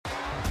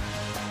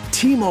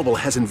T-Mobile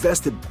has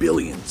invested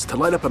billions to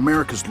light up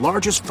America's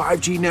largest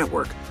 5G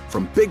network,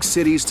 from big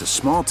cities to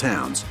small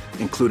towns,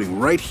 including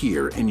right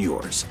here in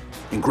yours.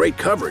 And great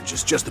coverage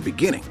is just the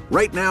beginning.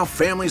 Right now,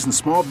 families and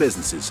small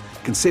businesses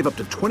can save up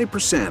to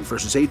 20%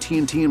 versus AT&T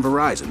and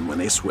Verizon when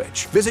they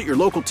switch. Visit your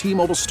local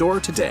T-Mobile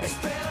store today.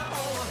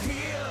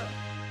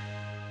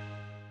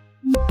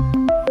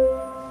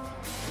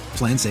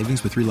 Plan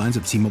savings with 3 lines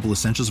of T-Mobile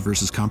Essentials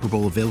versus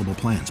comparable available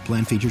plans.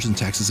 Plan features and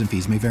taxes and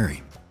fees may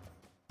vary.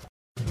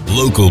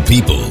 Local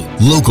people,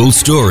 local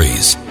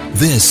stories.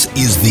 This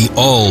is the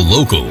All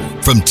Local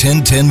from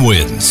 1010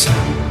 Wins.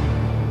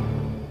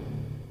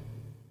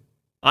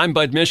 I'm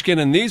Bud Mishkin,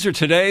 and these are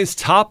today's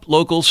top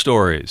local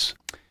stories.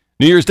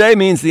 New Year's Day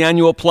means the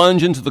annual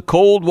plunge into the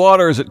cold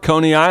waters at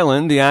Coney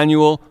Island, the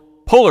annual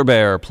Polar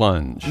Bear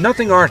Plunge.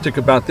 Nothing Arctic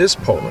about this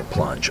polar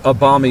plunge. A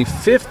balmy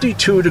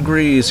 52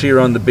 degrees here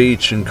on the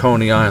beach in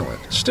Coney Island.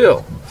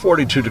 Still,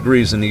 42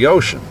 degrees in the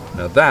ocean.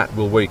 Now that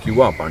will wake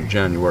you up on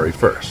January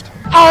 1st.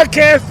 I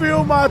can't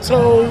feel my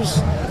toes.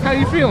 How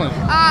you feeling?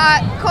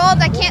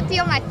 Cold. I can't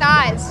feel my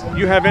thighs.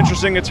 You have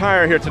interesting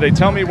attire here today.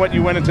 Tell me what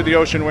you went into the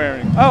ocean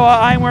wearing.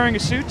 I'm wearing a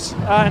suit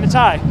and a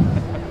tie.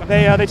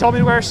 They told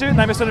me to wear a suit,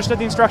 and I misunderstood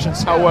the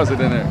instructions. How was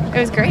it in there? It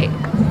was great.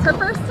 For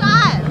first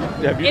time.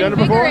 Yeah, have you done it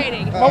before?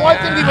 My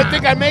wife didn't even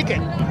think I'd make it.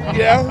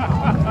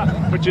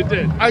 Yeah. But you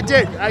did. I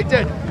did.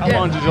 How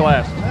long did you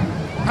last?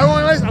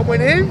 I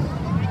went in,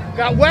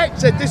 got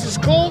wet, said this is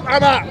cold,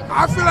 I'm out.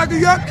 I feel like a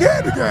young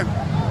kid again.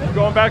 You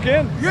going back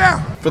in?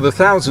 Yeah. For the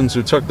thousands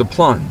who took the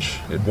plunge,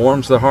 it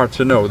warms the heart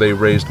to know they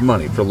raised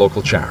money for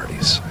local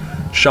charities.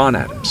 Sean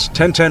Adams,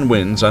 1010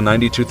 Wins on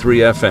 92.3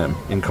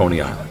 FM in Coney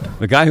Island.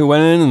 The guy who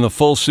went in the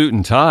full suit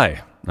and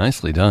tie.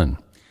 Nicely done.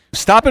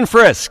 Stop and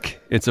frisk.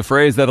 It's a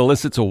phrase that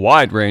elicits a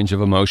wide range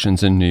of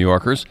emotions in New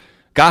Yorkers.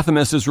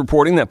 Gothamist is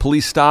reporting that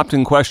police stopped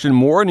and questioned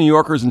more New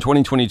Yorkers in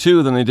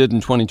 2022 than they did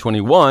in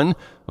 2021,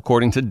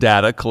 according to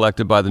data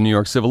collected by the New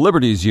York Civil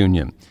Liberties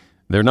Union.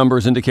 Their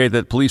numbers indicate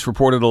that police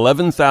reported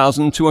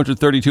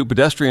 11,232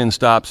 pedestrian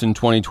stops in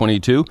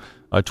 2022,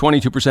 a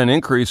 22%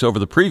 increase over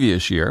the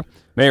previous year.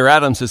 Mayor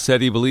Adams has said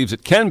he believes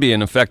it can be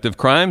an effective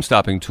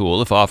crime-stopping tool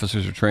if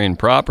officers are trained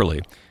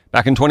properly.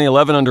 Back in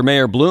 2011, under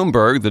Mayor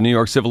Bloomberg, the New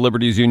York Civil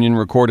Liberties Union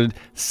recorded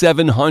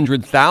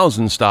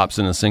 700,000 stops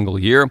in a single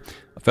year.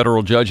 A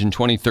federal judge in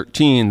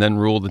 2013 then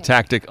ruled the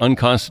tactic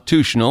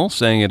unconstitutional,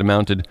 saying it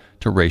amounted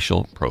to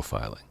racial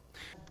profiling.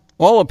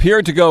 All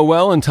appeared to go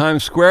well in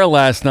Times Square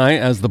last night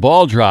as the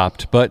ball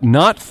dropped, but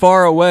not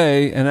far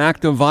away, an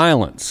act of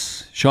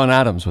violence. Sean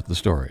Adams with the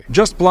story.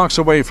 Just blocks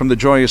away from the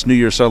joyous New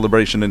Year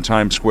celebration in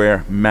Times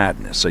Square,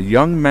 madness. A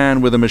young man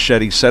with a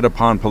machete set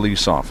upon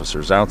police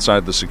officers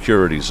outside the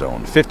security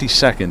zone,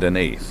 52nd and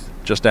 8th,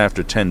 just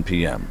after 10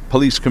 p.m.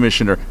 Police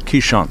Commissioner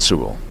Keishant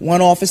Sewell.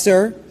 One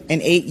officer, an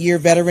 8-year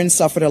veteran,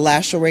 suffered a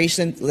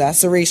laceration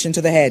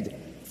to the head.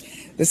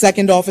 The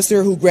second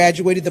officer, who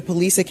graduated the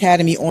police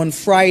academy on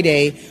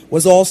Friday,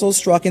 was also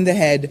struck in the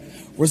head,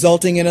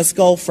 resulting in a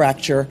skull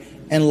fracture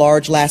and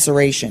large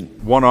laceration.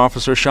 One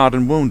officer shot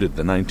and wounded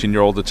the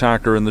 19-year-old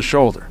attacker in the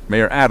shoulder.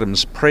 Mayor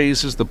Adams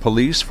praises the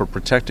police for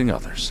protecting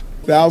others.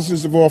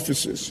 Thousands of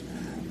officers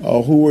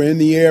who were in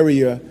the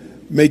area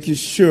making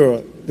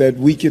sure that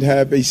we could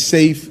have a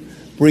safe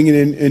bringing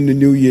in the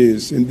New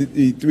Year's. And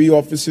the 3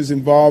 officers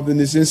involved in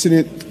this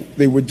incident,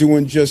 they were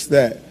doing just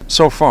that.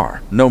 So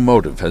far, no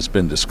motive has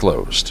been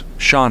disclosed.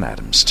 Sean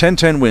Adams,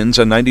 1010 Wins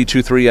on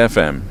 92.3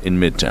 FM in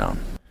Midtown.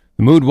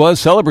 The mood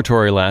was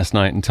celebratory last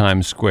night in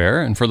Times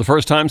Square, and for the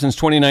first time since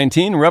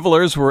 2019,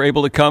 revelers were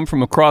able to come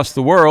from across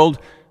the world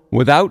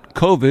without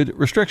COVID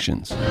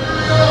restrictions.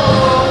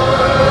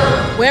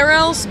 Where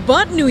else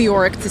but New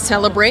York to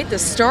celebrate the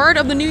start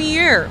of the new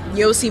year?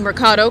 Yossi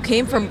Mercado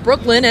came from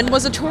Brooklyn and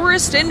was a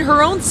tourist in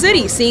her own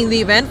city, seeing the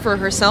event for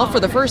herself for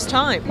the first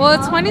time. Well,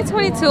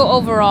 2022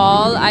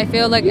 overall, I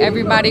feel like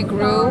everybody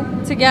grew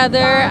together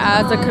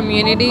as a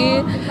community.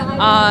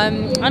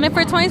 And then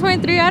for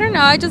 2023, I don't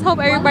know, I just hope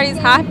everybody's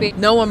happy.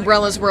 No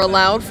umbrellas were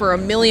allowed for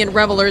 1 million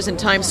revelers in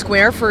Times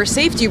Square for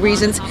safety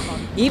reasons,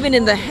 even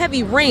in the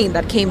heavy rain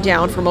that came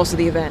down for most of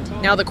the event.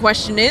 Now the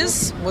question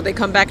is, will they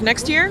come back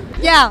next year?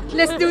 Yeah,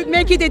 let's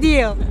make it a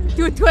deal.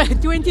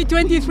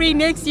 2023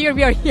 next year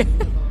we are here.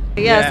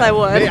 Yes, I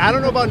would. Hey, I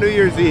don't know about New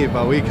Year's Eve,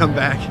 but we come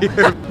back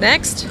here.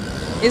 Next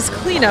is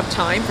cleanup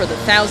time for the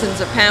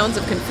thousands of pounds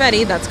of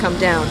confetti that's come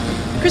down.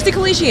 Christy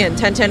Collegian,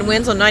 1010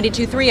 Wins on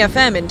 92.3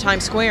 FM in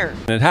Times Square.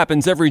 It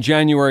happens every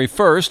January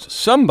 1st.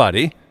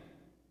 Somebody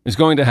is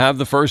going to have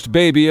the first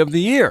baby of the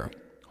year.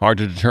 Hard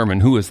to determine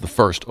who is the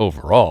first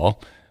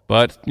overall,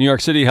 but New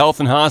York City Health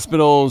and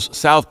Hospitals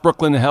South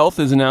Brooklyn Health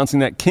is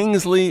announcing that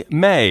Kingsley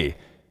May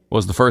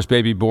was the first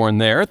baby born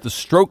there at the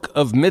stroke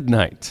of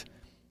midnight.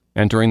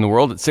 Entering the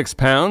world at 6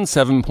 pounds,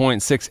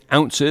 7.6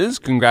 ounces.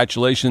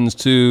 Congratulations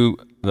to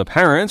the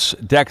parents,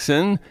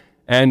 Dexon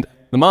and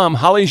The mom,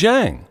 Holly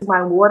Zhang.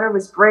 My water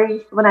was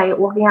break when I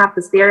walking up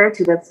the stairs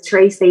to the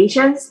train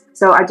stations.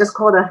 So I just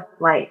called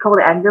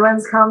the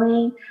ambulance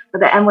coming.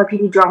 But the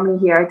NYPD dropped me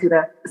here to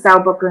the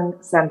South Brooklyn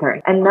Center.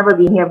 I've never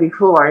been here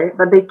before,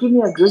 but they give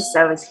me a good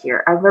service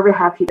here. I'm very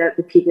happy that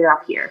they pick it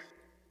up here.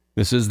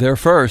 This is their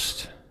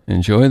first.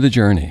 Enjoy the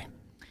journey.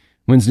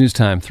 WINS News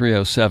Time,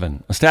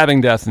 3:07. A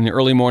stabbing death in the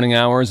early morning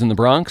hours in the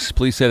Bronx.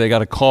 Police say they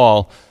got a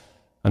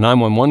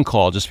 911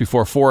 call just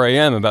before 4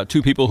 a.m. about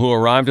two people who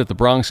arrived at the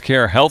Bronx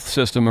Care Health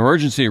System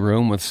emergency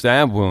room with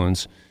stab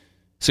wounds.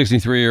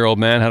 63-year-old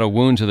man had a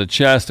wound to the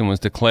chest and was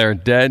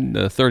declared dead.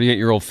 The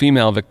 38-year-old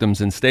female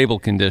victim's in stable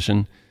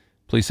condition.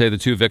 Police say the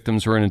two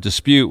victims were in a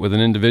dispute with an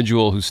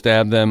individual who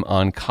stabbed them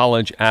on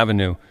College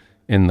Avenue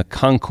in the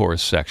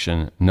concourse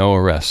section. No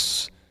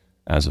arrests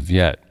as of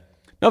yet.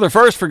 Another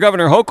first for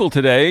Governor Hochul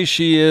today.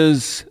 She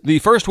is the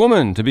first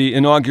woman to be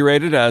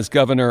inaugurated as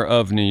governor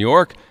of New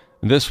York.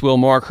 This will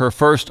mark her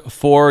first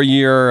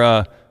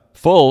full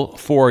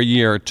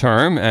four-year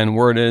term, and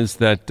word is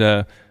that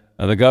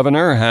the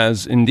governor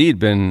has indeed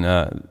been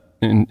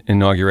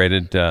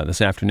inaugurated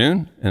this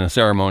afternoon in a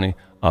ceremony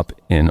up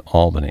in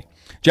Albany.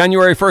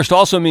 January 1st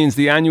also means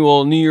the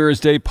annual New Year's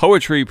Day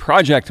Poetry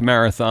Project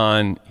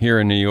Marathon here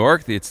in New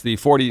York. It's the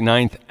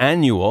 49th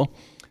annual.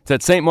 It's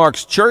at St.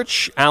 Mark's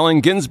Church.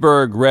 Allen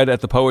Ginsberg read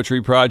at the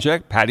Poetry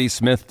Project. Patti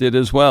Smith did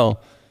as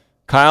well.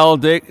 Kyle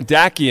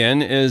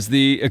Dakian is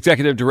the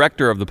executive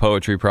director of the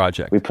Poetry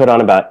Project. We put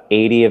on about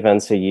 80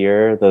 events a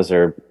year. Those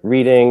are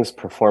readings,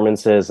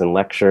 performances, and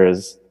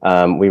lectures.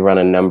 We run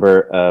a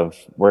number of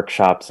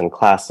workshops and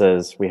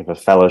classes. We have a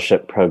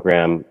fellowship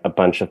program, a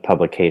bunch of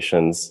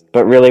publications.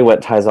 But really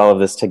what ties all of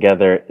this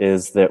together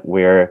is that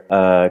we're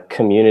a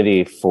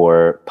community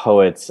for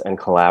poets and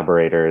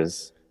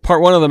collaborators.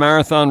 Part 1 of the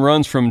marathon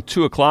runs from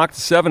 2 o'clock to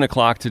 7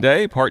 o'clock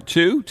today. Part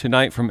 2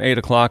 tonight from 8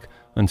 o'clock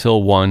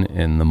until 1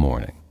 in the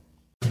morning.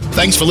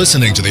 Thanks for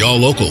listening to the All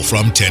Local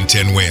from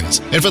 1010 WINS.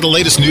 And for the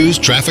latest news,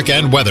 traffic,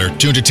 and weather,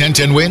 tune to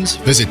 1010 WINS,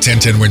 visit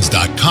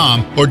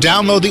 1010wins.com, or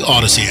download the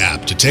Odyssey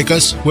app to take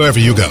us wherever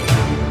you go.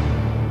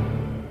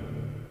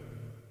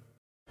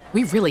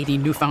 We really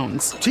need new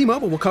phones.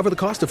 T-Mobile will cover the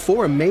cost of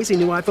 4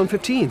 amazing new iPhone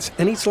 15s,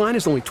 and each line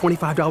is only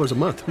 $25 a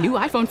month. New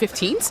iPhone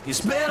 15s?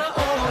 It's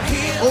better over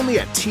here. Only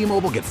at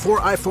T-Mobile, get 4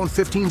 iPhone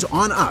 15s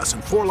on us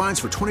and 4 lines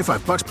for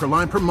 $25 per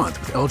line per month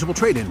with eligible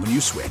trade-in when you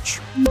switch.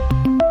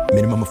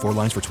 Minimum of 4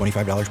 lines for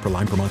 $25 per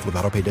line per month with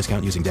autopay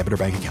discount using debit or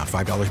bank account.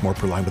 $5 more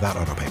per line without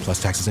autopay,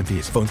 plus taxes and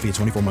fees. Phone fee at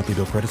 24 monthly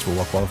bill credits for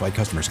well-qualified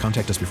customers.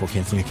 Contact us before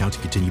canceling account to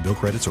continue bill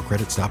credits or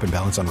credit stop and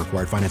balance on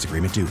required finance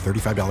agreement due.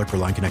 $35 per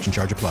line connection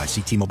charge applies.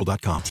 See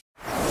T-Mobile.com.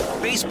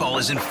 Baseball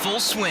is in full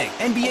swing.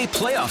 NBA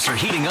playoffs are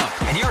heating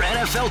up, and your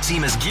NFL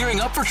team is gearing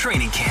up for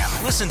training camp.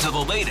 Listen to the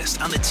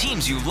latest on the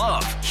teams you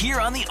love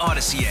here on the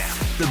Odyssey app.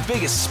 The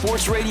biggest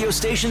sports radio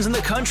stations in the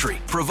country,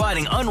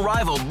 providing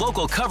unrivaled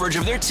local coverage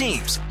of their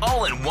teams,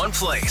 all in one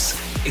place.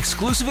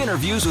 Exclusive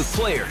interviews with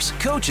players,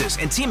 coaches,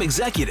 and team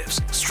executives,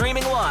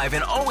 streaming live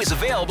and always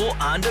available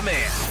on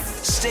demand.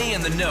 Stay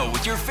in the know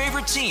with your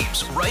favorite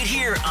teams right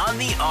here on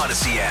the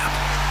Odyssey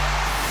app.